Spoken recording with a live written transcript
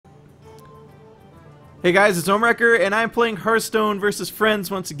Hey guys, it's Ohm and I'm playing Hearthstone versus friends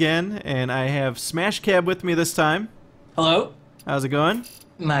once again, and I have SmashKAB with me this time. Hello. How's it going?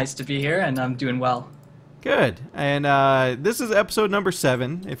 Nice to be here, and I'm doing well. Good. And this is episode number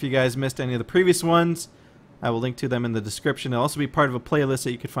 7. If you guys missed any of the previous ones, I will link to them in the description. They'll also be part of a playlist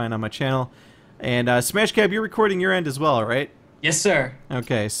that you can find on my channel. And SmashKAB, you're recording your end as well, right? Yes, sir.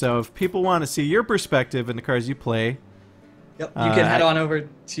 Okay, so if people want to see your perspective in the cards you play... Yep. You can head on over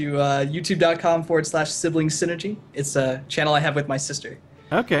to youtube.com/sibling synergy. It's a channel I have with my sister.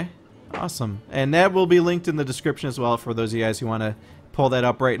 Okay, awesome. And that will be linked in the description as well for those of you guys who want to pull that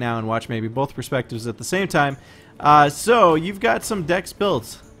up right now and watch maybe both perspectives at the same time. So you've got some decks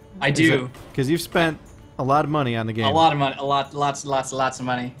built. I do. Because you've spent a lot of money on the game. A lot of money. Lots of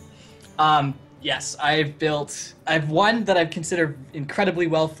money. Yes, I have one that I've considered incredibly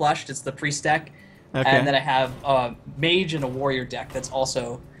well flushed. It's the priest deck. Okay. And then I have a mage and a warrior deck that's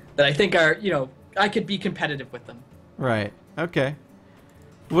also, that I think are, I could be competitive with them. Right. Okay.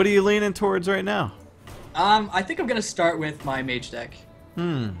 What are you leaning towards right now? I think I'm going to start with my mage deck.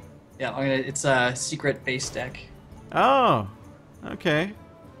 Hmm. Yeah, it's a secret base deck. Oh. Okay.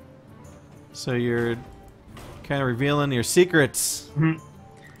 So you're kind of revealing your secrets.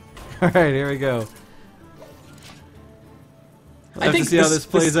 Mm-hmm. All right, here we go. We'll have to see how this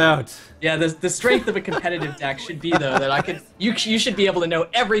plays out. Yeah, the strength of a competitive deck should be though that you should be able to know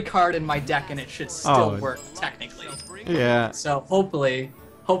every card in my deck and it should still work technically. Yeah. So hopefully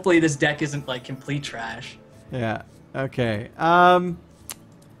this deck isn't like complete trash. Yeah. Okay. Well,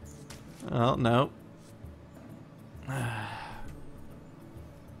 no.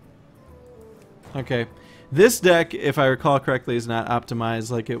 Okay. This deck, if I recall correctly, is not optimized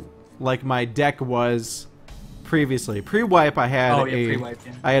like my deck was previously. Pre-wipe, I had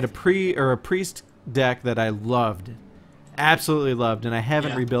I had a priest deck that I loved, absolutely loved, and I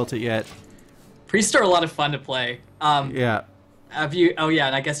haven't rebuilt it yet. Priests are a lot of fun to play. Yeah. Have you? Oh yeah,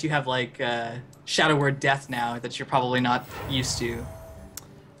 and I guess you have like Shadow Word Death now that you're probably not used to.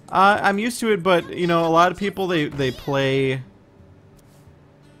 I'm used to it, but a lot of people they play.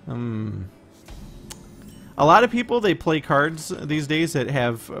 A lot of people they play cards these days that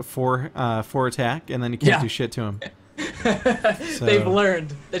have four attack, and then you can't do shit to them. So, they've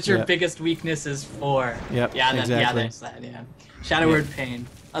learned that your biggest weakness is 4. Yep. Yeah. Exactly. Yeah. That's that. Yeah. Shadow Word Pain.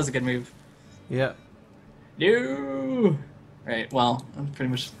 That was a good move. Yep. No. Right. Well,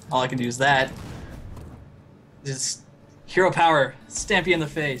 pretty much all I can do is that. Just hero power. Stamp you in the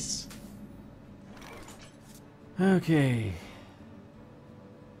face. Okay.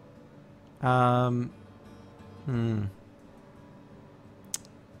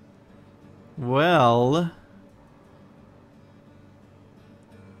 Well,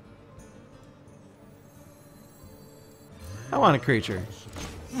 I want a creature.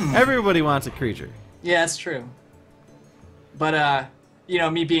 Everybody wants a creature. Yeah, that's true. But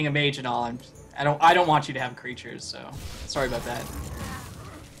me being a mage and all, I don't want you to have creatures, so sorry about that.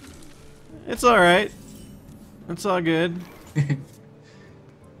 It's all right. It's all good. You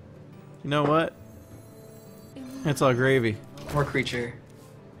know what? It's all gravy. More creature.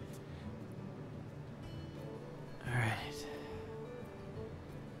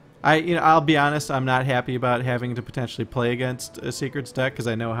 I'll be honest, I'm not happy about having to potentially play against a secrets deck because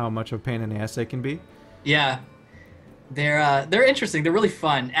I know how much of a pain in the ass they can be. Yeah, they're interesting. They're really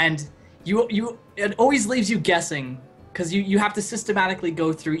fun, and it always leaves you guessing because you have to systematically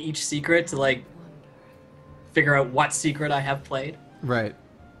go through each secret to like figure out what secret I have played. Right.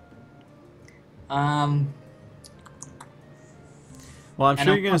 Well, I'm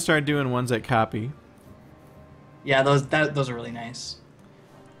sure you're gonna start doing ones that copy. Yeah, those are really nice.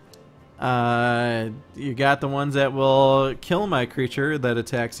 You got the ones that will kill my creature that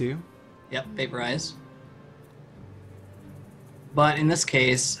attacks you. Yep, vaporize. But in this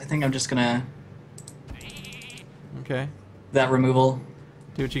case, I think I'm just gonna... Okay. That removal.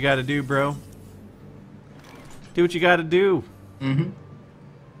 Do what you gotta do, bro. Do what you gotta do. Mm-hmm.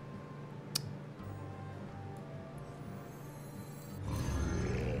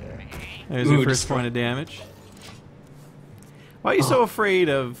 There's your first point of damage. Why are you so afraid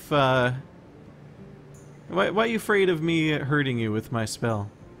of, why are you afraid of me hurting you with my spell?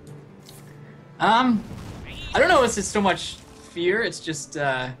 I don't know, it's just so much fear, it's just,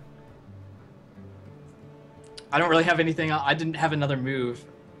 I don't really have anything, I didn't have another move.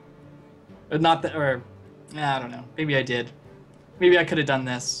 I don't know, maybe I did. Maybe I could have done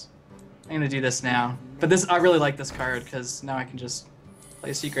this. I'm gonna do this now. But I really like this card, because now I can just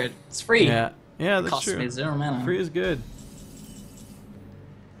play a secret. It's free. Yeah, that's Costs true. me 0 mana. Free is good.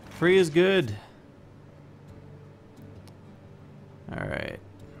 Free is good. Alright.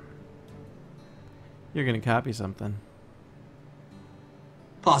 You're gonna copy something.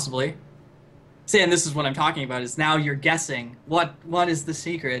 Possibly. See, and this is what I'm talking about, is now you're guessing what is the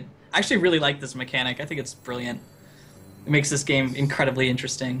secret. I actually really like this mechanic. I think it's brilliant. It makes this game incredibly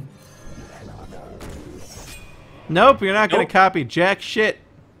interesting. Nope, you're not gonna copy jack shit.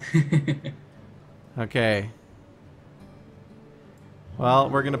 Okay. Well,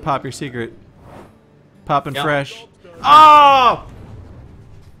 we're gonna pop your secret. Poppin' fresh. Oh!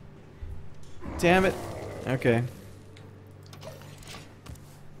 Damn it. Okay.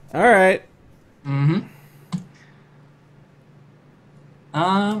 Alright. Mm-hmm.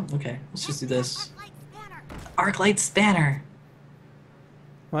 Okay. Let's just do this. Arclight Spanner.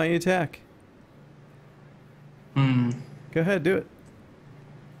 Why don't you attack? Hmm. Go ahead, do it.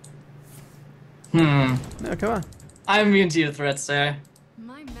 Hmm. No, come on. I'm immune to your threats, sir.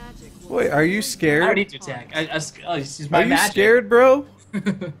 My magic will Wait, are you scared? I don't need to attack. Oh, use my Are you magic. scared, bro?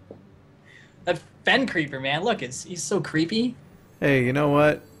 That Fen Creeper, man. Look, he's so creepy. Hey, you know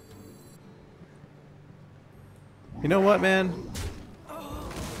what? You know what, man? Oh,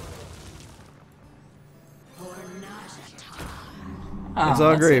 It's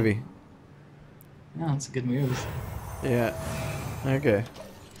all gravy. Oh, that's a good move. Yeah. Okay.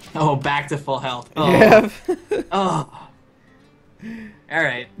 Oh, back to full health. Oh. Yeah. Oh. All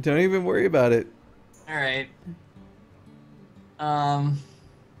right. Don't even worry about it. All right.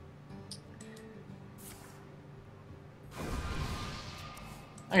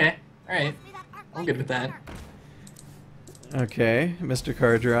 Okay. All right. I'm good with that. Okay, Mr.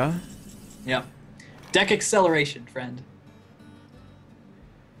 Card Draw. Yep. Deck acceleration, friend.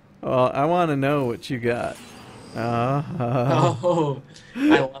 Well, I want to know what you got. Oh,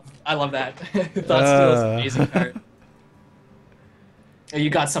 I love that. Thought Steal is an amazing card. Oh, you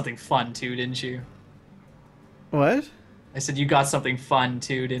got something fun too, didn't you? What? I said you got something fun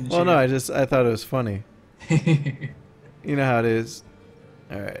too, didn't you? Well, no, I thought it was funny. You know how it is.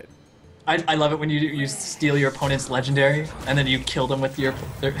 All right. I love it when you steal your opponent's legendary and then you kill them with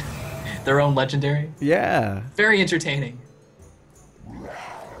their own legendary. Yeah. Very entertaining.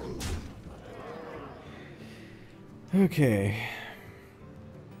 Okay.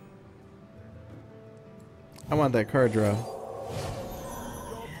 I want that card draw.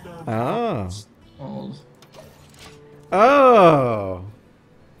 Oh. Old. Oh.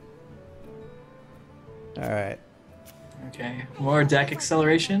 All right. Okay, more deck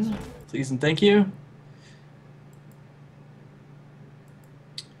acceleration, please and thank you.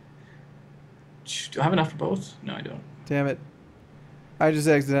 Do I have enough for both? No, I don't. Damn it. I just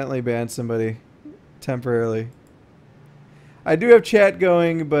accidentally banned somebody temporarily. I do have chat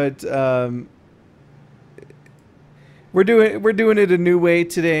going, but we're doing it a new way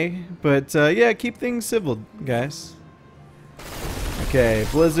today. But yeah, keep things civil, guys. Okay,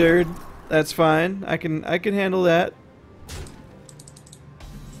 Blizzard, that's fine. I can handle that.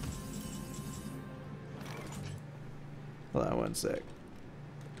 Hold on one sec.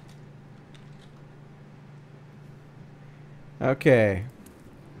 Okay.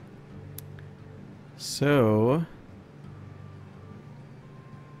 So.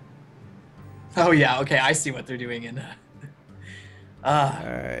 Oh yeah, okay, I see what they're doing in.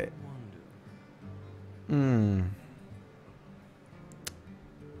 Alright.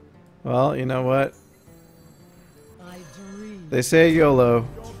 Well, you know what? They say YOLO.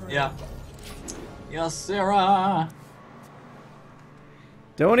 Yeah. Yes, Sarah.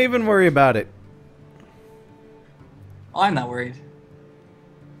 Don't even worry about it. Oh, I'm not worried.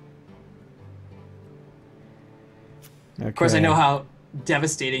 Okay. Of course, I know how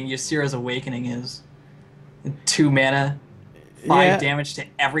devastating Ysera's Awakening is. 2 mana, 5 damage to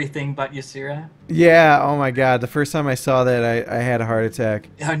everything but Ysera. Yeah, oh my god. The first time I saw that, I had a heart attack.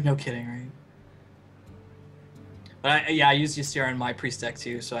 Oh, no kidding, right? But I use Ysera in my priest deck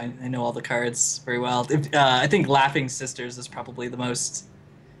too, so I know all the cards very well. I think Laughing Sisters is probably the most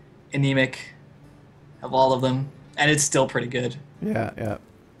anemic of all of them, and it's still pretty good. Yeah, yeah.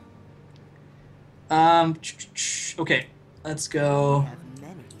 Okay, let's go. Have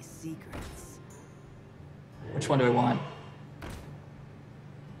many secrets. Which one do I want?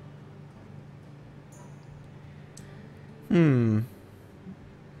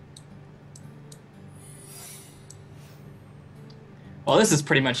 Well, this is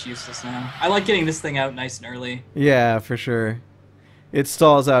pretty much useless now. I like getting this thing out nice and early. Yeah, for sure. It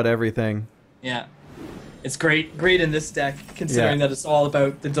stalls out everything. Yeah. It's great in this deck, considering that it's all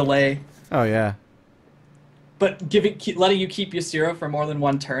about the delay. Oh, yeah. But letting you keep Ysera for more than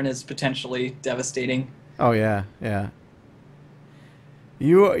one turn is potentially devastating. Oh, yeah, yeah.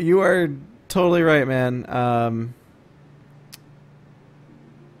 You are totally right, man.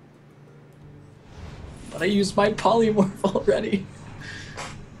 But I used my polymorph already.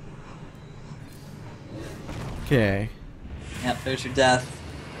 Okay. Yep, there's your death.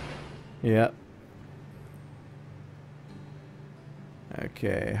 Yep.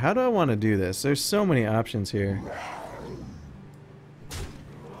 Okay, how do I want to do this? There's so many options here.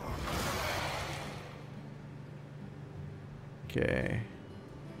 Okay.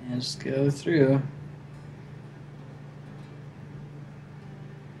 And just go through.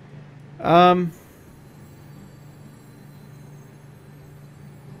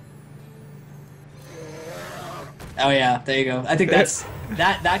 Oh yeah, there you go. I think that's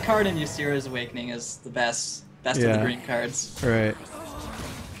that card in Ysera's Awakening is the best of the green cards. Right.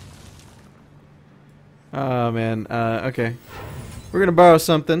 Oh man. Okay. We're gonna borrow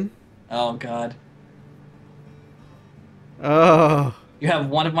something. Oh god. Oh. You have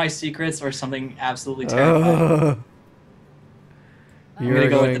one of my secrets or something absolutely terrifying. I'm gonna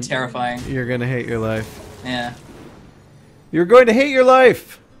go with the terrifying. You're gonna hate your life. Yeah. You're going to hate your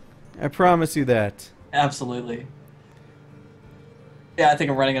life. I promise you that. Absolutely. Yeah, I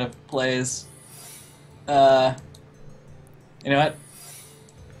think I'm running out of plays. You know what?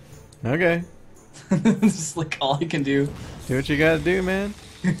 Okay. This is like all I can do. Do what you gotta do, man.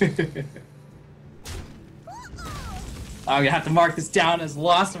 I'm gonna have to mark this down as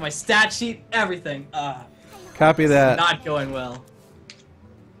lost on my stat sheet. Everything. Copy that. Not going well.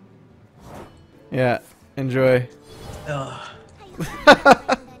 Yeah. Enjoy. Ugh.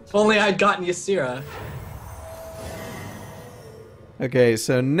 If only I'd gotten Ysera. Okay,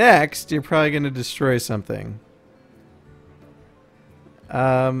 so next you're probably gonna destroy something.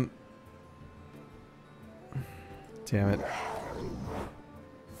 Damn it.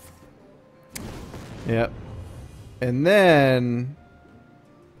 Yep. And then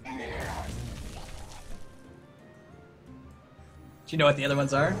Do you know what the other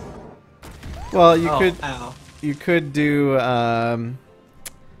ones are? well, Ow. you could do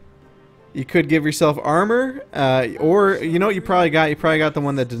you could give yourself armor, or you know what you probably got the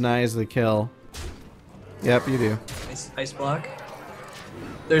one that denies the kill. Yep, you do. Ice block.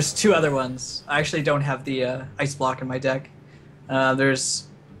 There's two other ones. I actually don't have the ice block in my deck. There's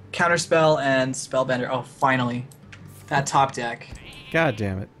counterspell and spellbender. Oh, finally, that top deck. God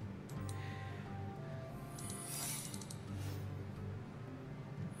damn it.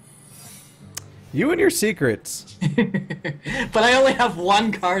 You and your secrets. But I only have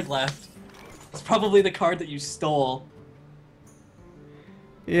one card left. It's probably the card that you stole.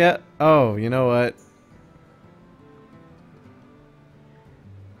 Yeah. Oh, you know what?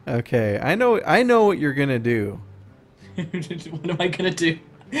 Okay, I know what you're gonna do. What am I gonna do?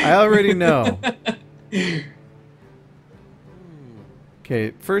 I already know.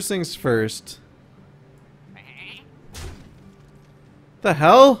 Okay, first things first. The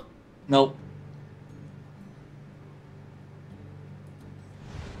hell? Nope.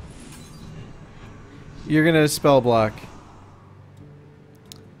 You're gonna spell block.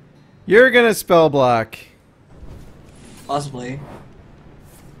 You're gonna spell block. Possibly.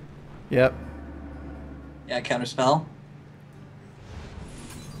 Yep. Yeah, counterspell.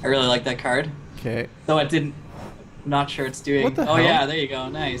 I really like that card. Okay. Though it didn't. I'm not sure it's doing. What the Oh hell? yeah, there you go.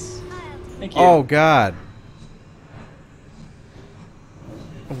 Nice. Thank you. Oh god.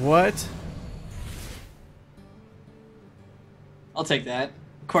 What? I'll take that.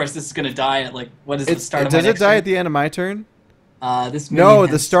 Of course, this is gonna die at like what is the start of my Does it next die turn? at the end of my turn? This No, minion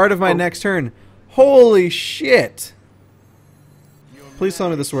the has- start of my next turn. Holy shit! Please tell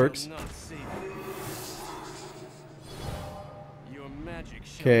me this works.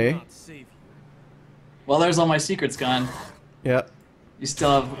 Okay. Well, there's all my secrets gone. Yep. You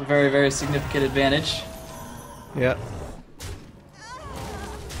still have a very, very significant advantage. Yep.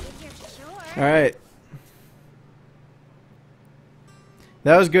 Alright.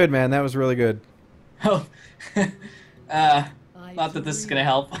 That was good, man. That was really good. Oh. Not that this is gonna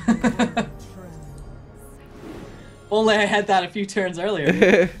help. Only I had that a few turns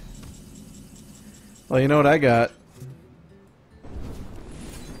earlier. Well, you know what I got.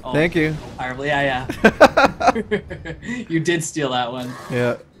 Oh, Thank you. Fireball. Yeah. You did steal that one.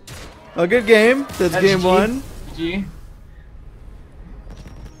 Yeah. Well, good game. That's game GG. one. GG.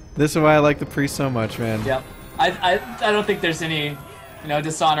 This is why I like the priest so much, man. Yep. I don't think there's any,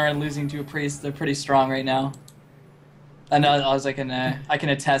 dishonor in losing to a priest. They're pretty strong right now. I can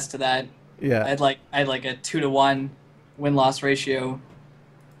attest to that. Yeah. I had like a 2-to-1 win-loss ratio,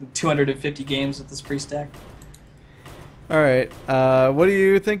 250 games with this priest deck. All right. What do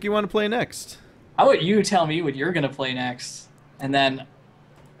you think you want to play next? How about you tell me what you're gonna play next, and then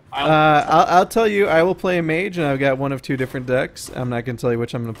I'll tell you. I will play a mage, and I've got one of two different decks. I'm not gonna tell you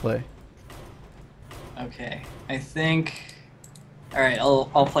which I'm gonna play. Okay, I think. All right,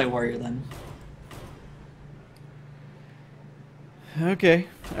 I'll play warrior then. Okay.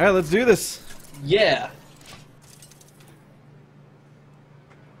 All right, let's do this. Yeah.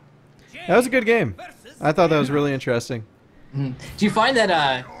 That was a good game. I thought that was really interesting. Do you find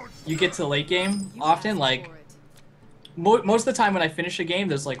that you get to the late game often? Like most of the time when I finish a game,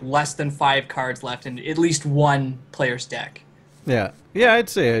 there's like less than 5 cards left in at least one player's deck. Yeah. Yeah, I'd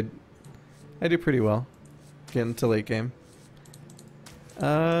say I do pretty well getting to late game.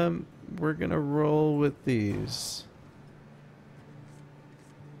 We're gonna roll with these.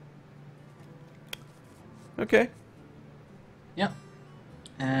 Okay. Yep.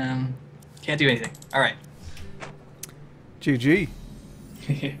 Can't do anything. All right. GG.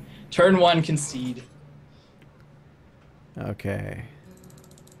 Turn 1, concede. Okay.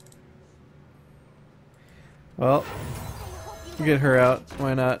 Well, get her out.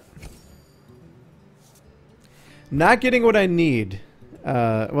 Why not? Not getting what I need.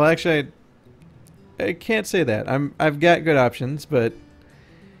 Well, actually, I can't say that. I've got good options, but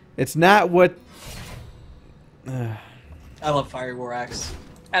it's not what. I love Fiery War Axe,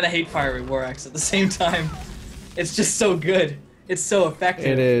 and I hate Fiery War Axe at the same time. It's just so good. It's so effective.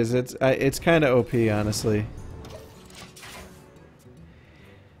 It is. It's kind of OP, honestly.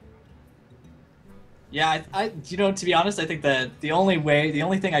 Yeah, you know, to be honest, I think that the only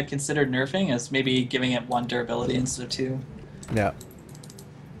thing I'd consider nerfing is maybe giving it 1 durability instead of 2. Yeah.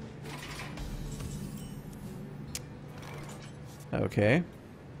 Okay.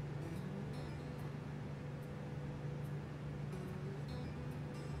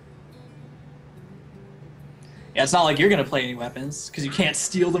 Yeah, it's not like you're gonna play any weapons because you can't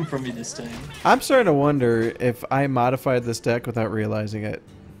steal them from me this time. I'm starting to wonder if I modified this deck without realizing it.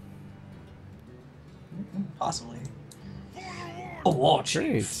 Possibly. Oh, wow,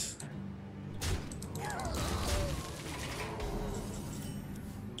 Great.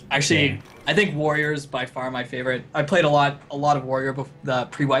 Actually, Okay. I think Warrior is by far my favorite. I played a lot of Warrior the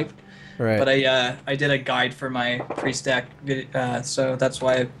pre-wipe, Right. but I did a guide for my pre-stack, so that's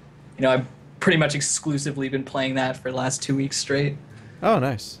why, I've pretty much exclusively been playing that for the last 2 weeks straight. Oh,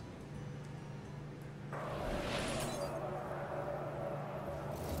 nice.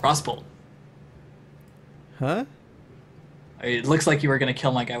 Frostbolt. Huh? It looks like you were gonna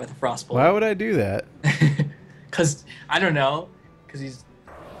kill my guy with a Frostbolt. Why would I do that? Cause I don't know, cause he's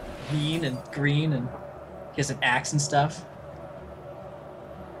mean and green and he has an axe and stuff.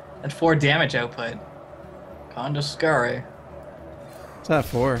 And 4 damage output. Kinda scary. It's not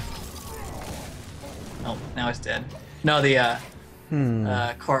 4. Oh, now he's dead. No, the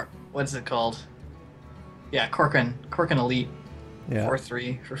what is it called? Yeah, Corcoran Elite. Yeah.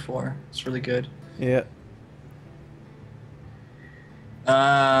 4/3 for 4. It's really good. Yeah.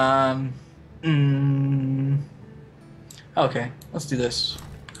 Okay, let's do this.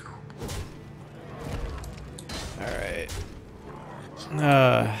 Alright.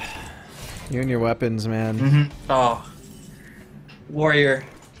 You and your weapons, man. Mm-hmm. Oh. Warrior.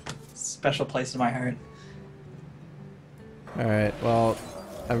 Special place in my heart. Alright, well,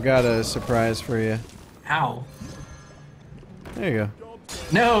 I've got a surprise for you. How? There you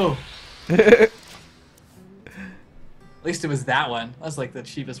No! go. At least it was that one. That was like the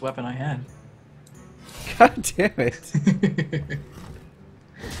cheapest weapon I had. God damn it.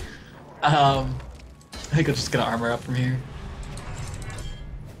 I think I'm just gonna armor up from here.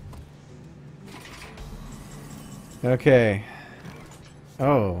 Okay.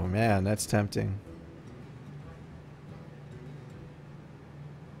 Oh, man, that's tempting.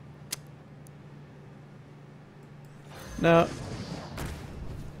 No.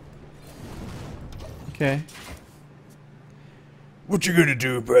 Okay. What you gonna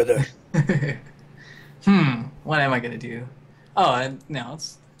do, brother? What am I gonna do? Oh, no,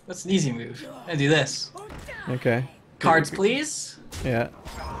 that's an easy move. I'm gonna do this. Okay. Cards, please. Yeah.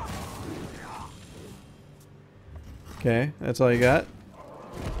 Okay, that's all you got?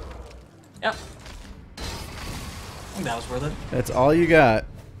 Yep. I think that was worth it. That's all you got.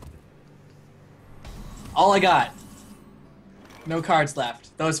 All I got. No cards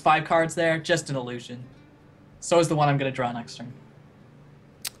left. Those 5 cards there, just an illusion. So is the one I'm gonna draw next turn.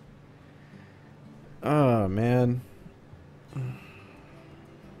 Oh, man. I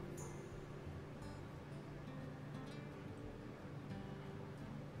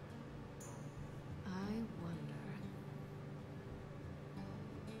wonder.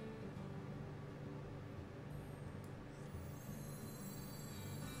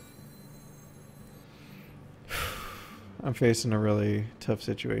 I'm facing a really tough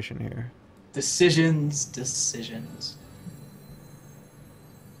situation here. Decisions.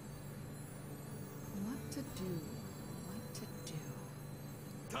 What do? What to do?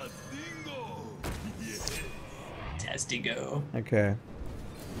 Testigo. Okay.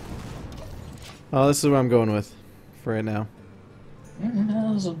 Oh, this is what I'm going with for right now.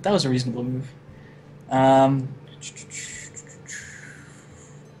 That was a reasonable move.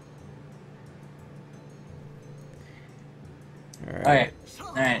 Alright.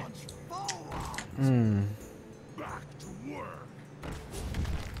 Alright.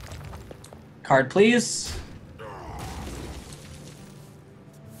 Card, please.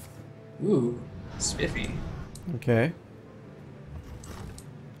 Ooh, spiffy. Okay.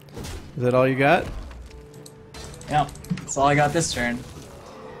 Is that all you got? Yep, that's all I got this turn.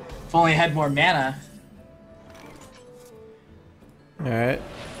 If only I had more mana. Alright.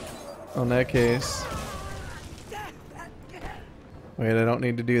 In that case. Wait, I don't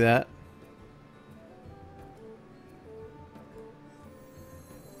need to do that.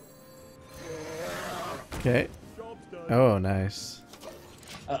 Okay. Oh, nice.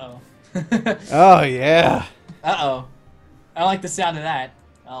 Uh-oh. Oh, yeah. Uh-oh. I don't like the sound of that.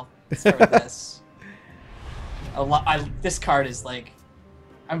 Well, let's start with this. This card is like...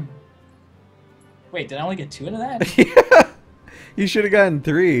 Wait, did I only get 2 into that? Yeah. You should have gotten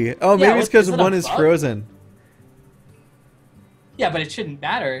 3. Oh, maybe it's because 1 is frozen. Yeah, but it shouldn't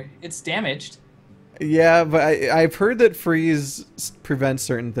matter. It's damaged. Yeah, but I've heard that freeze prevents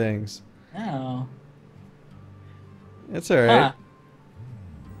certain things. Oh. It's alright. Huh.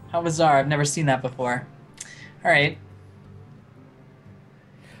 How bizarre. I've never seen that before. Alright.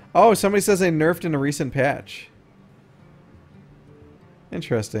 Oh, somebody says they nerfed in a recent patch.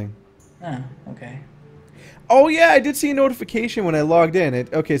 Interesting. Oh, okay. Oh, yeah, I did see a notification when I logged in.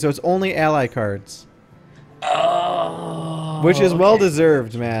 Okay, so it's only ally cards. Oh. Which is well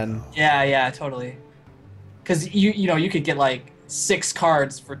deserved, man. Yeah, yeah, totally. Because you know you could get like 6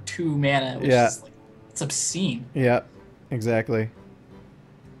 cards for 2 mana, which is like, it's obscene. Yeah, exactly.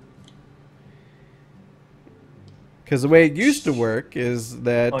 Because the way it used to work is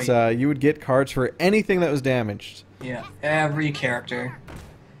that you would get cards for anything that was damaged. Yeah, every character.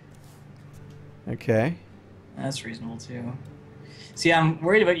 Okay. That's reasonable too. See, I'm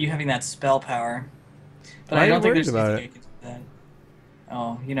worried about you having that spell power. But Why I don't are you think there's worried about anything I can do with that.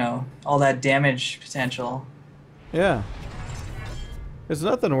 Oh, you know, all that damage potential. Yeah. There's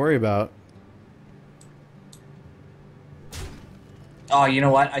nothing to worry about. Oh, you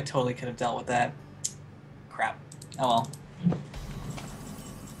know what? I totally could have dealt with that. Crap. Oh well.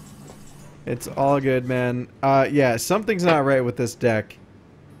 It's all good, man. Yeah, something's not right with this deck.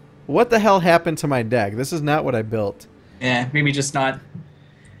 What the hell happened to my deck? This is not what I built. Yeah, maybe just not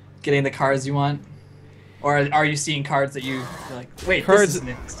getting the cards you want. Or are you seeing cards that you're like, wait, cards, this isn't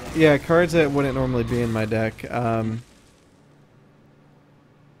in this deck. Yeah, cards that wouldn't normally be in my deck.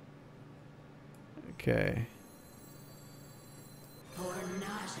 Okay.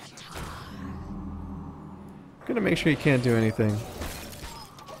 I'm gonna make sure you can't do anything.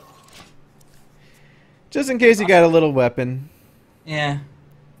 Just in case you got a little weapon. Yeah.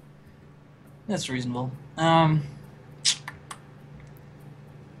 That's reasonable. Yeah,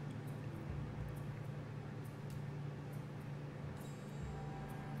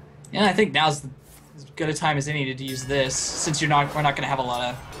 I think now's as good a time as any to use this, since we're not going to have a lot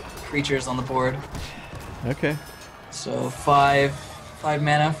of creatures on the board. Okay. So 5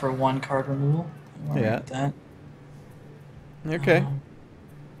 mana for 1 card removal. Yeah. That. Okay.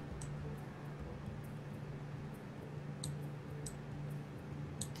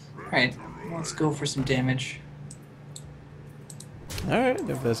 Alright, let's go for some damage. Alright,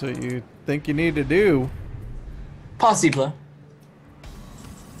 if that's what you think you need to do. Possible.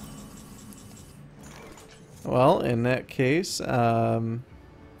 Well, in that case, 11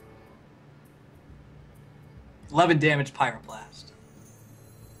 damage Pyroblast.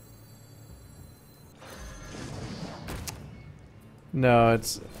 no,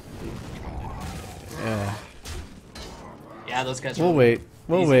 it's... Yeah. Yeah, those guys are We'll really wait.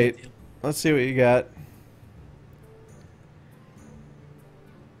 We'll easy to wait. deal. Let's see what you got.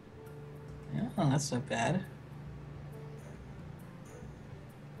 Yeah, that's not bad.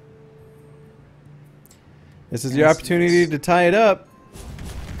 This is your opportunity to tie it up.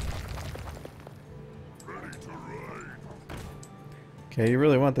 Okay, you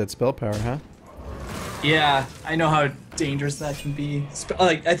really want that spell power, huh? Yeah, I know how dangerous that can be.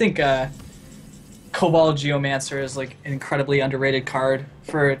 Like, I think Cobalt Geomancer is like an incredibly underrated card.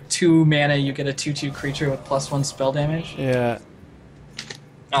 For 2 mana, you get a 2/2 creature with +1 spell damage. Yeah.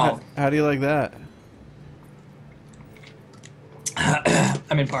 Oh, How do you like that?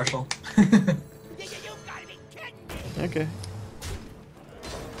 I'm impartial. Okay.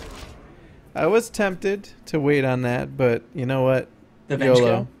 I was tempted to wait on that, but you know what? The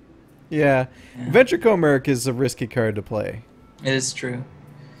Venture. Yeah. Venture Merc is a risky card to play. It is true.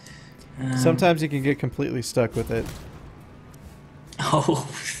 Sometimes you can get completely stuck with it. Oh,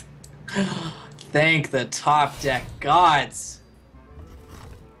 thank the top deck gods.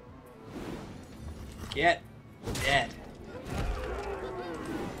 Get dead.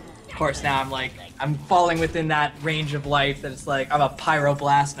 Of course, now I'm falling within that range of life that it's like I'm a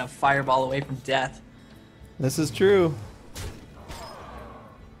pyroblast and a fireball away from death. This is true.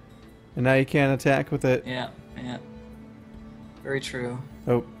 And now you can't attack with it. Yeah, yeah. Very true.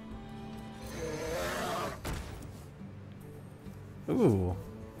 Oh. Ooh.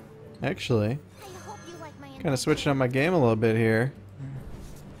 Actually, kind of switching up my game a little bit here.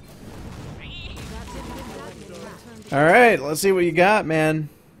 All right, let's see what you got, man.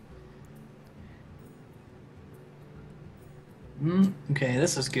 Okay,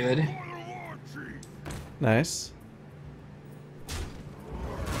 this is good. Nice.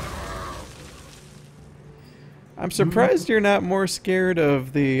 I'm surprised you're not more scared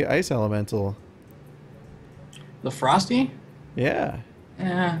of the ice elemental. The Frosty? Yeah.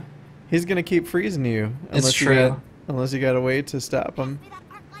 Yeah. He's gonna keep freezing you. It's true. Unless you got a way to stop him.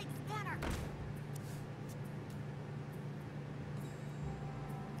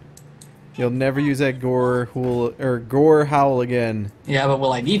 You'll never use that gore howl again. Yeah, but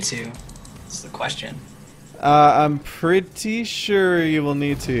will I need to? That's the question. I'm pretty sure you will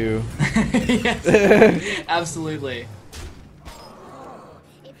need to. Yes, absolutely.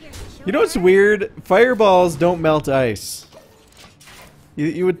 You know what's weird? Fireballs don't melt ice.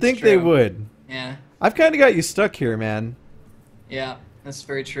 You would think they would. Yeah. I've kind of got you stuck here, man. Yeah, that's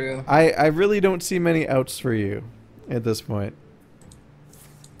very true. I really don't see many outs for you at this point.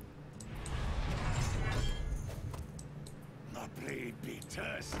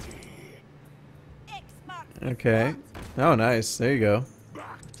 Okay. Oh, nice. There you go.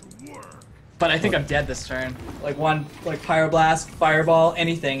 But I think I'm dead this turn. Like pyroblast, fireball,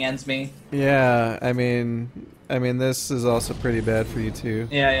 anything ends me. Yeah, I mean this is also pretty bad for you too.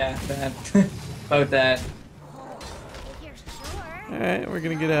 Yeah, bad. Both that. All right, we're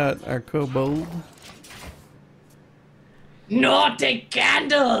gonna get out our kobold. Naughty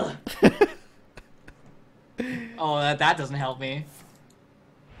candle. Oh, that doesn't help me.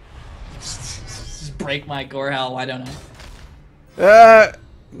 Just break my Gorehowl, why don't I?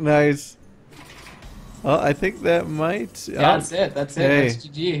 Nice. Well, I think that might. Yeah, that's it. That's it. Hey. That's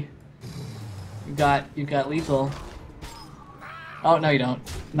GG. You got lethal. Oh no, you don't.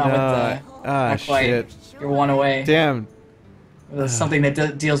 Not with the. Not quite. Shit. You're one away. Damn. Something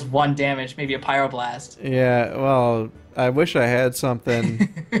that deals 1 damage, maybe a pyroblast. Yeah. Well, I wish I had something.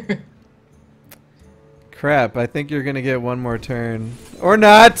 Crap. I think you're gonna get one more turn, or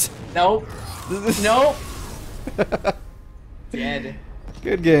not. Nope. Nope. Dead.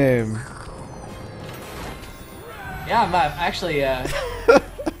 Good game. Yeah, I'm actually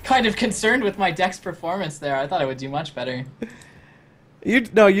kind of concerned with my deck's performance there. I thought I would do much better. You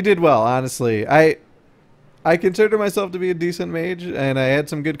did well, honestly. I consider myself to be a decent mage, and I had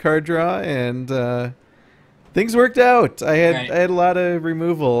some good card draw, and things worked out. I had a lot of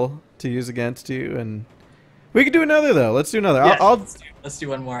removal to use against you, and we could do another though. Let's do another. Yes, let's do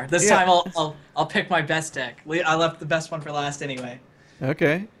one more. This time I'll pick my best deck. I left the best one for last anyway.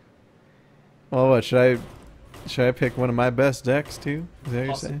 Okay. Well, what should I pick one of my best decks too? Is that what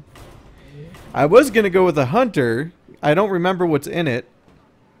you're saying? I was gonna go with a hunter. I don't remember what's in it,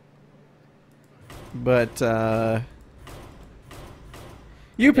 but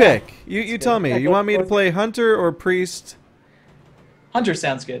you pick. You tell me. You want me to play hunter or priest? Hunter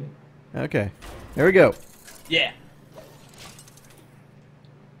sounds good. Okay. There we go. Yeah.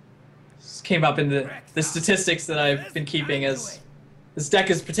 This came up in the statistics that I've been keeping as this deck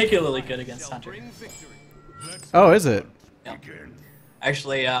is particularly good against hunter. Oh, is it? Yeah.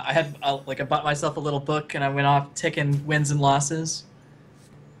 Actually, I had I bought myself a little book and I went off ticking wins and losses.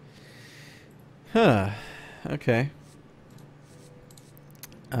 Huh. Okay.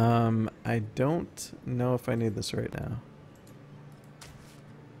 I don't know if I need this right now.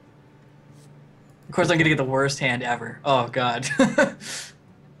 Of course, I'm gonna get the worst hand ever. Oh God.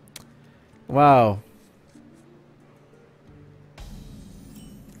 Wow.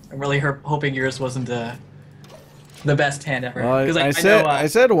 I'm really hoping yours wasn't the best hand ever. Well, I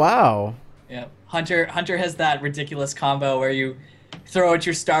said wow. Yeah, Hunter has that ridiculous combo where you throw out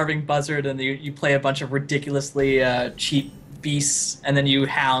your starving buzzard and you play a bunch of ridiculously cheap beasts, and then you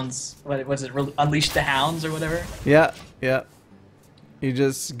hounds. What was it? Unleash the hounds or whatever. Yeah, yeah. You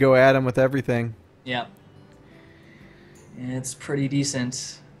just go at him with everything. Yeah. It's pretty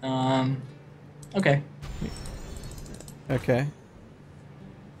decent. Okay. Okay.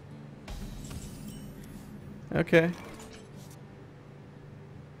 Okay.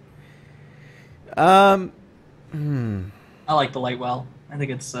 I like the Lightwell. I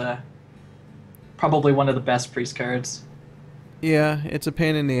think it's probably one of the best priest cards. Yeah, it's a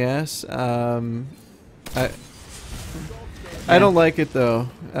pain in the ass. I Yeah. don't like it though.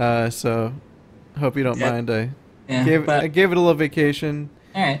 So hope you don't mind. I gave it a little vacation.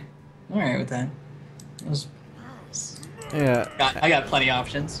 All right with that. Yeah. I got plenty of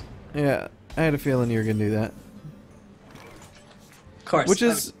options. Yeah, I had a feeling you were gonna do that. Of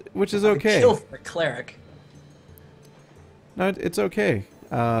course. Which is okay. Kill for a cleric. No, it's okay.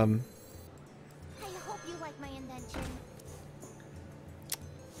 I hope you like my invention.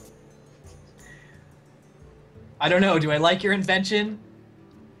 I don't know. Do I like your invention?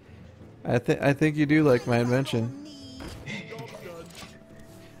 I think you do like my invention.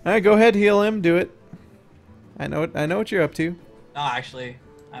 All right, go ahead, heal him. Do it. I know what you're up to. No, actually,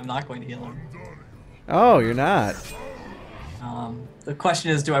 I'm not going to heal him. Oh, you're not. The question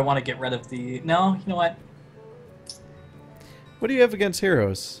is, do I want to get rid of the... No, you know what? What do you have against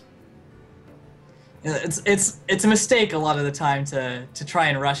heroes? It's a mistake a lot of the time to try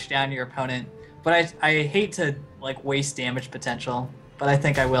and rush down your opponent, but I hate to like waste damage potential, but I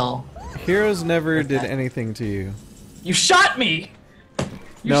think I will. Heroes never did anything to you. You shot me!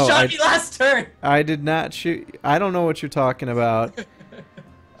 You shot me last turn! I did not shoot. I don't know what you're talking about.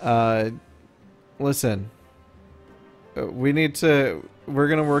 Listen. We're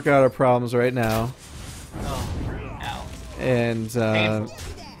gonna work out our problems right now. Oh, ow. And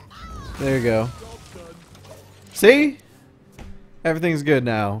there you go. See? Everything's good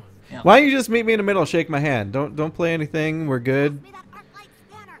now. Yep. Why don't you just meet me in the middle, shake my hand. Don't play anything, we're good.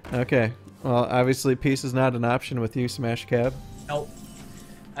 Okay. Well, obviously peace is not an option with you, SmashKAB. Nope.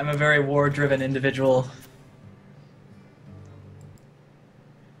 I'm a very war-driven individual.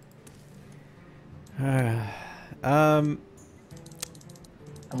 I'm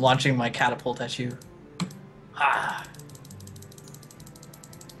launching my catapult at you. Ah.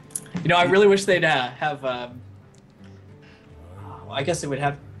 You know, I really wish they'd have. I guess it would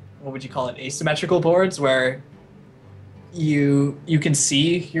have. What would you call it? Asymmetrical boards where you can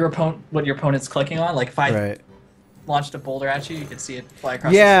see your what your opponent's clicking on. Like if I launched a boulder at you, you could see it fly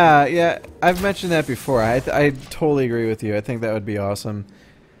across. Yeah, yeah. I've mentioned that before. I totally agree with you. I think that would be awesome.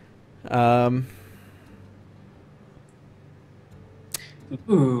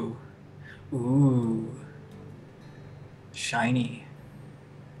 Ooh. Shiny.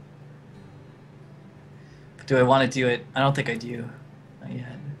 But do I want to do it? I don't think I do. Not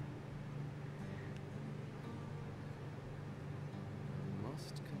yet.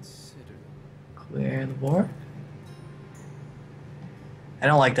 Must consider. Clear the board. I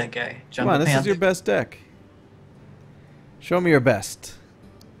don't like that guy. Come on, this is your best deck. Show me your best.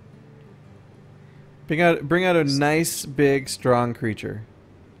 Bring out a nice, big, strong creature.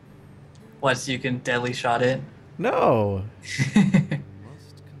 What, so you can deadly shot it? No.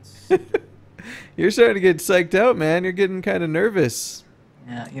 Must consider. You're starting to get psyched out, man. You're getting kind of nervous.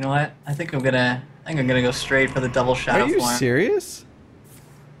 Yeah, you know what? I think I'm gonna go straight for the double shadow Are you form. serious?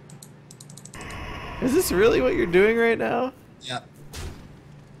 Is this really what you're doing right now? Yeah.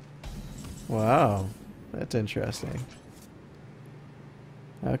 Wow, that's interesting.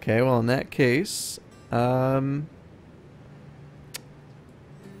 Okay, well in that case,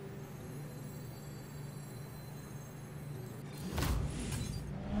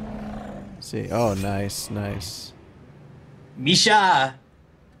 see. Oh, nice, nice. Misha.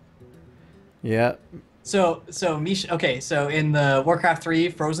 Yeah. So Misha. Okay, so in the Warcraft 3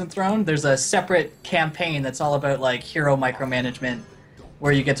 Frozen Throne, there's a separate campaign that's all about like hero micromanagement,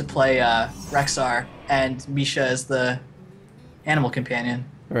 where you get to play Rexxar, and Misha is the animal companion.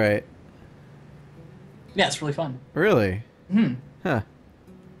 Right. Yeah, it's really fun. Really? Hmm. Huh.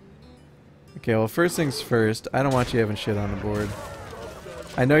 Okay, well first things first, I don't want you having shit on the board.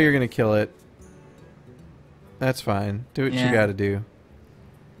 I know you're gonna kill it. That's fine. Do what you gotta do.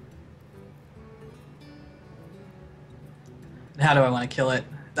 How do I want to kill it?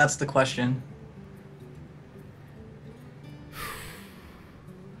 That's the question.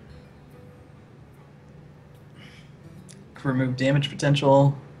 Remove damage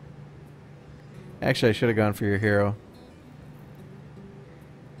potential. Actually, I should have gone for your hero.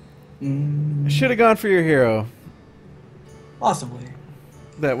 Mm, I should have gone for your hero. possibly.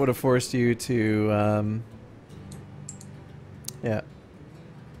 That would have forced you to, yeah.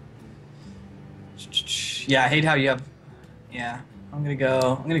 Yeah, I hate how you have. Yeah, I'm gonna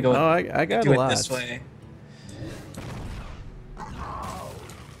go. Oh, I got do a it lot. this way.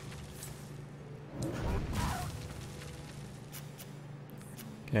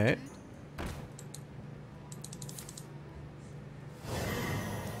 Okay.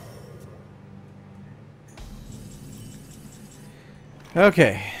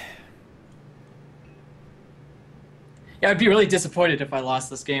 Okay. Yeah, I'd be really disappointed if I lost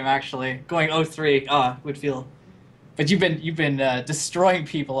this game. Actually, going 0-3, would feel. But you've been destroying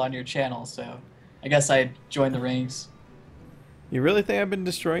people on your channel, so I guess I'd join the ranks. You really think I've been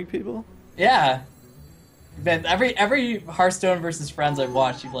destroying people? Yeah. But every Hearthstone versus Friends I've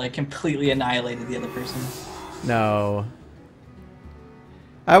watched, you've like completely annihilated the other person. No.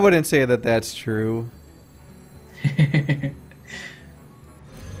 I wouldn't say that that's true.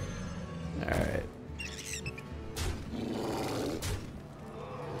 Alright.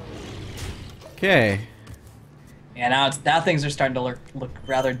 Okay. Yeah, now things are starting to look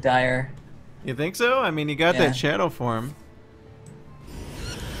rather dire. You think so? I mean, you got that shadow form.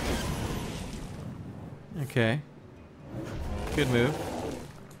 Okay. Good move.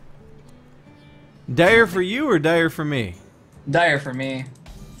 Dire for you or dire for me? Dire for me.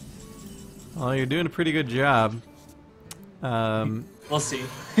 Well, you're doing a pretty good job. We'll see.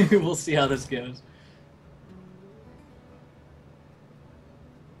 We'll see how this goes.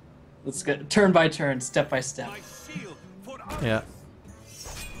 Let's go turn by turn, step by step. Yeah.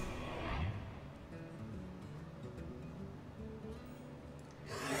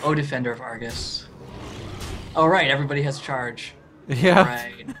 Oh, Defender of Argus. Oh, right, everybody has charge. Yeah.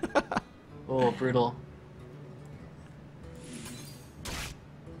 Right. Oh, brutal.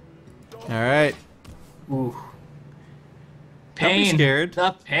 Alright. Ooh. Don't be Pain. scared.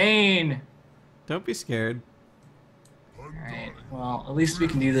 The pain. Don't be scared. Alright, well, at least we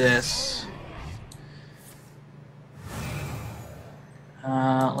can do this.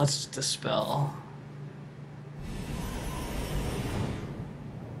 Let's dispel.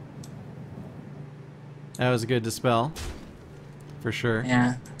 That was a good dispel. For sure.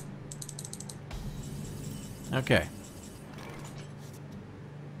 Yeah. Okay.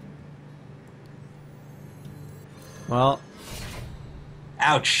 Well.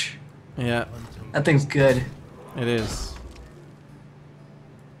 Ouch. Yeah. That thing's good. It is.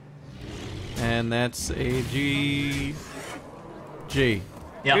 And that's a G. Yeah.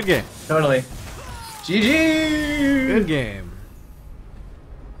 Good game. Totally. GG! Good game.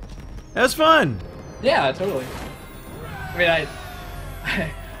 That was fun. Yeah, totally. I mean,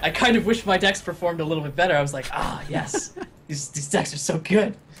 I kind of wish my decks performed a little bit better. I was like, yes. these decks are so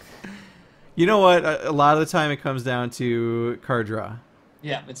good. You know what? A lot of the time it comes down to card draw.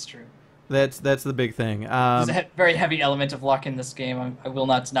 Yeah, it's true. That's the big thing. There's a very heavy element of luck in this game. I will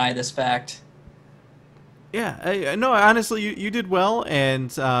not deny this fact. Yeah, no. Honestly, you did well, and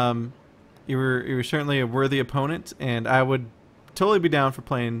you were certainly a worthy opponent, and I would totally be down for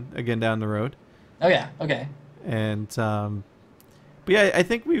playing again down the road. Oh yeah, okay. And but yeah, I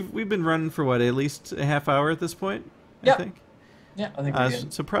think we've been running for what, at least a half hour at this point. Yep. I think. Yeah, I think we're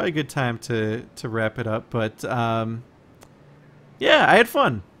good. So probably a good time to wrap it up. But yeah, I had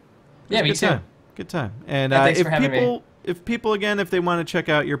fun. Yeah, me too. Good time. And thanks for having me. If people again, if they want to check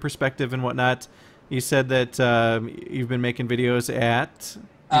out your perspective and whatnot, you said that you've been making videos at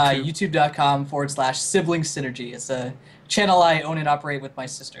YouTube.com/sibling synergy. It's a channel I own and operate with my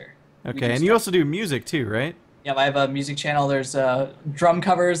sister. Okay, and you also do music too, right? Yeah, I have a music channel. There's drum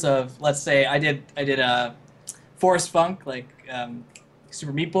covers of, let's say, I did Forest Funk, like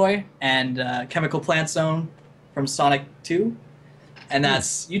Super Meat Boy, and Chemical Plant Zone from Sonic 2. And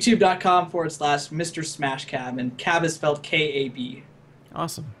that's youtube.com/Mr. SmashKAB, and KAB is spelled K-A-B.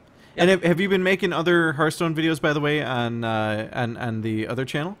 Awesome. Yep. And have you been making other Hearthstone videos, by the way, on the other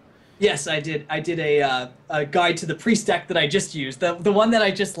channel? Yes, I did. I did a guide to the priest deck that I just used, the one that I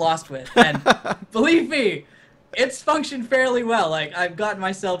just lost with, and believe me, it's functioned fairly well. Like, I've gotten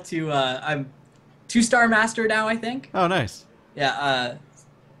myself to I'm 2-star master now, I think. Oh, nice. Yeah,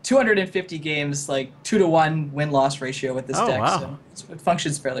 250 games, like 2-to-1 win-loss ratio with this deck. Wow. So it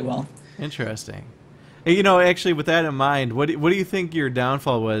functions fairly well. Interesting. Hey, you know, actually, with that in mind, what do you think your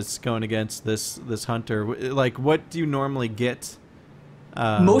downfall was going against this hunter? Like, what do you normally get?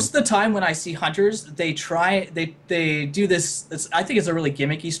 Most of the time when I see hunters, they do this. I think it's a really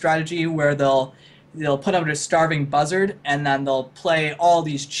gimmicky strategy where they'll put out a starving buzzard and then they'll play all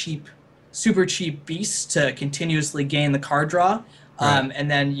these super cheap beasts to continuously gain the card draw. Right. And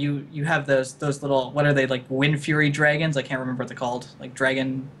then you have those little, what are they, like Wind Fury dragons? I can't remember what they're called. Like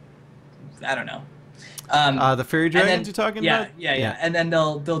dragon, I don't know. The fairy dragons you're talking about? Yeah. And then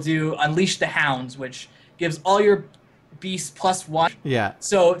they'll do Unleash the Hounds, which gives all your beasts +1. Yeah.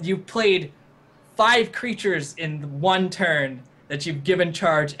 So you played 5 creatures in one turn that you've given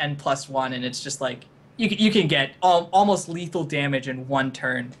charge and +1, and it's just like, you can get almost lethal damage in one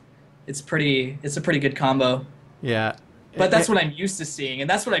turn. It's a pretty good combo. Yeah. But that's what I'm used to seeing, and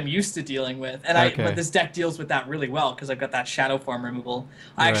that's what I'm used to dealing with. And but this deck deals with that really well because I've got that Shadow Form removal.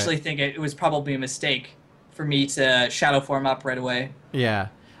 I actually think it was probably a mistake for me to Shadow Form up right away. Yeah.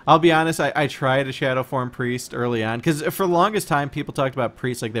 I'll be honest, I tried a Shadow Form Priest early on, because for the longest time, people talked about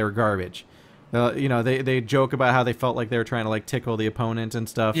Priests like they were garbage. You know, they joke about how they felt like they were trying to, like, tickle the opponent and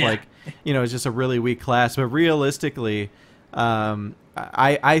stuff. Yeah. Like, you know, it's just a really weak class. But realistically,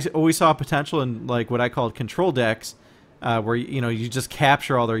 I always saw potential in, like, what I called control decks, where, you know, you just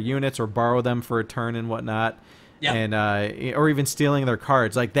capture all their units or borrow them for a turn and whatnot. Yep. And or even stealing their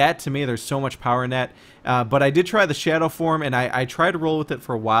cards. Like that, to me, there's so much power in that. But I did try the Shadow Form, and I tried to roll with it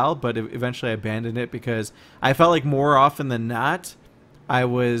for a while, but eventually I abandoned it because I felt like more often than not, I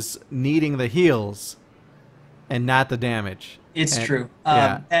was needing the heals and not the damage. It's true.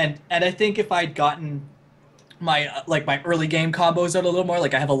 And I think if I'd gotten my my early game combos out a little more,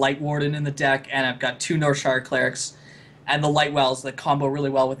 like I have a Light Warden in the deck, and I've got 2 Northshire Clerics, and the Light Wells that combo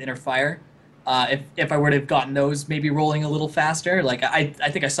really well with Inner Fire. If I were to have gotten those maybe rolling a little faster, like I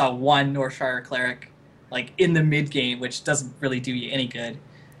think I saw 1 Northshire Cleric like in the mid game, which doesn't really do you any good.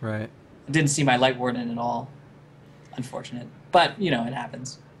 Right. I didn't see my Light Warden at all. Unfortunate. But, you know, it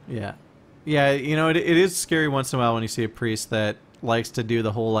happens. Yeah. Yeah, you know, it is scary once in a while when you see a priest that likes to do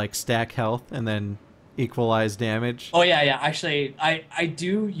the whole, like, stack health and then equalize damage. Oh, yeah, yeah. Actually, I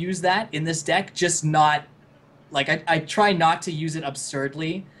do use that in this deck, just not... Like, I try not to use it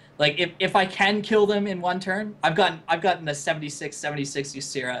absurdly. Like, if I can kill them in one turn, I've gotten a 76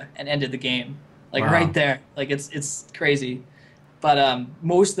 Ysera and ended the game. Like, wow. Right there. Like, it's crazy. But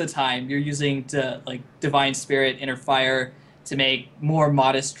most of the time, you're using like Divine Spirit, Inner Fire to make more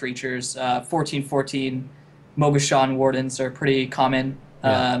modest creatures. 14/14 Mogashan Wardens are pretty common.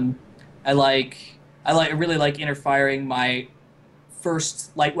 Yeah. I really like Inner Firing my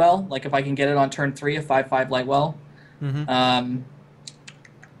first Lightwell. Like if I can get it on turn 3, a 5/5 Lightwell. Mm-hmm.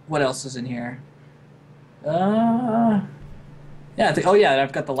 What else is in here? Yeah.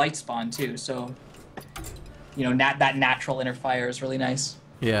 I've got the Light Spawn too. So. You know, that natural Inner Fire is really nice.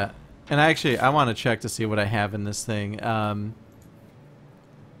 Yeah, and I want to check to see what I have in this thing.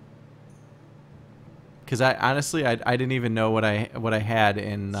 Because I honestly didn't even know what I had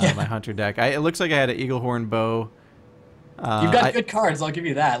in my Hunter deck. It looks like I had an Eaglehorn Bow. You've got good cards. I'll give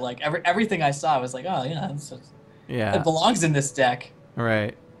you that. Like everything I saw, I was like, oh yeah, it belongs in this deck.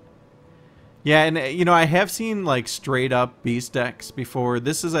 Right. Yeah, and you know, I have seen like straight up beast decks before.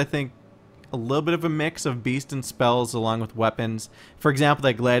 This is, I think, a little bit of a mix of beast and spells along with weapons. For example,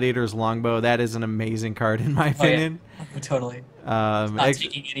 that Gladiator's Longbow, that is an amazing card in my opinion. Oh, yeah. Totally. It's not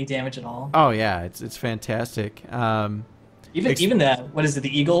taking any damage at all. Oh yeah, it's fantastic. Even that, what is it,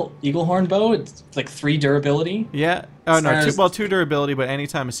 the Eaglehorn Bow? It's like 3 durability. Yeah. Oh no, 2 durability, but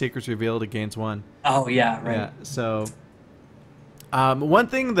anytime a secret's revealed, it gains 1. Oh yeah, right. Yeah. So one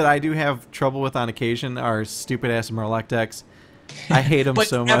thing that I do have trouble with on occasion are stupid ass Murloc decks. I hate them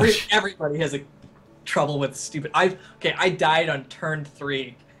so much. Everybody has trouble with stupid. I died on turn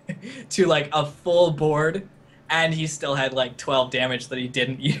 3 to like a full board, and he still had like 12 damage that he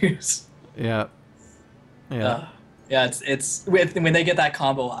didn't use. Yeah. Yeah. It's when they get that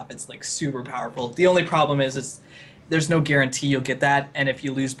combo off, it's like super powerful. The only problem is there's no guarantee you'll get that, and if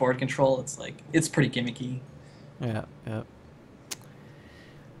you lose board control, it's pretty gimmicky. Yeah. Yeah.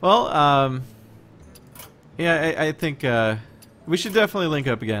 Well, yeah, I think. We should definitely link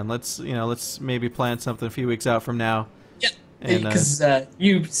up again. Let's maybe plan something a few weeks out from now. Yeah, because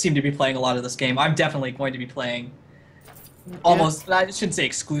you seem to be playing a lot of this game. I'm definitely going to be playing almost, I shouldn't say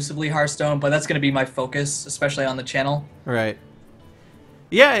exclusively Hearthstone, but that's going to be my focus, especially on the channel. Right.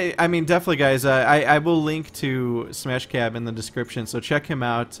 Yeah, I mean, definitely, guys. I will link to SmashKAB in the description, so check him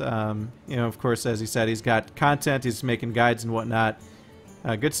out. You know, of course, as he said, he's got content. He's making guides and whatnot.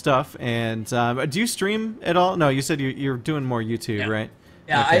 Good stuff. And do you stream at all? No, you said you're doing more YouTube, right?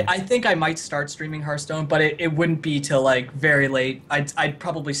 Yeah, okay. I think I might start streaming Hearthstone, but it wouldn't be till like very late. I'd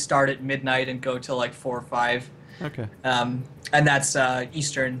probably start at midnight and go till like 4 or 5. Okay. And that's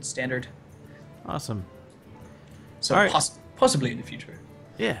Eastern Standard. Awesome. So possibly in the future.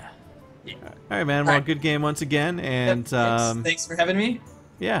 Yeah. All right, man. Well, good game once again, and thanks for having me.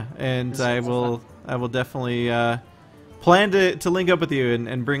 Yeah, and I will definitely plan to link up with you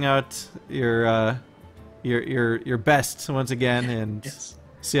and bring out your best once again and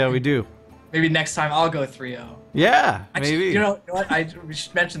see how we do. Maybe next time I'll go 3-0. Yeah, actually, maybe. You know what? We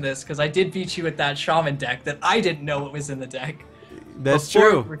should mention this because I did beat you with that shaman deck that I didn't know what was in the deck. That's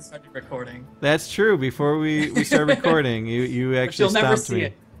true. We started recording. That's true. Before we start recording, you actually stopped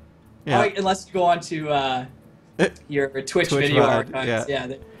me. Yeah. Oh, unless you go on to your Twitch video archives.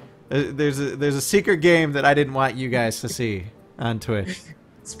 Yeah. There's a secret game that I didn't want you guys to see on Twitch.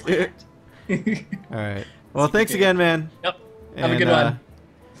 Spoiled. All right. Well, thanks again, man. Yep. Have a good one.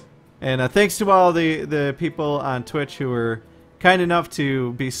 And thanks to all the people on Twitch who were kind enough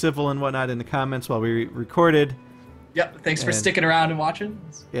to be civil and whatnot in the comments while we recorded. Yep. Thanks for sticking around and watching.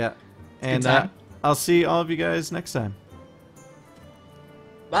 Yeah. And I'll see all of you guys next time.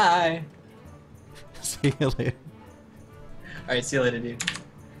 Bye. See you later. All right. See you later, dude.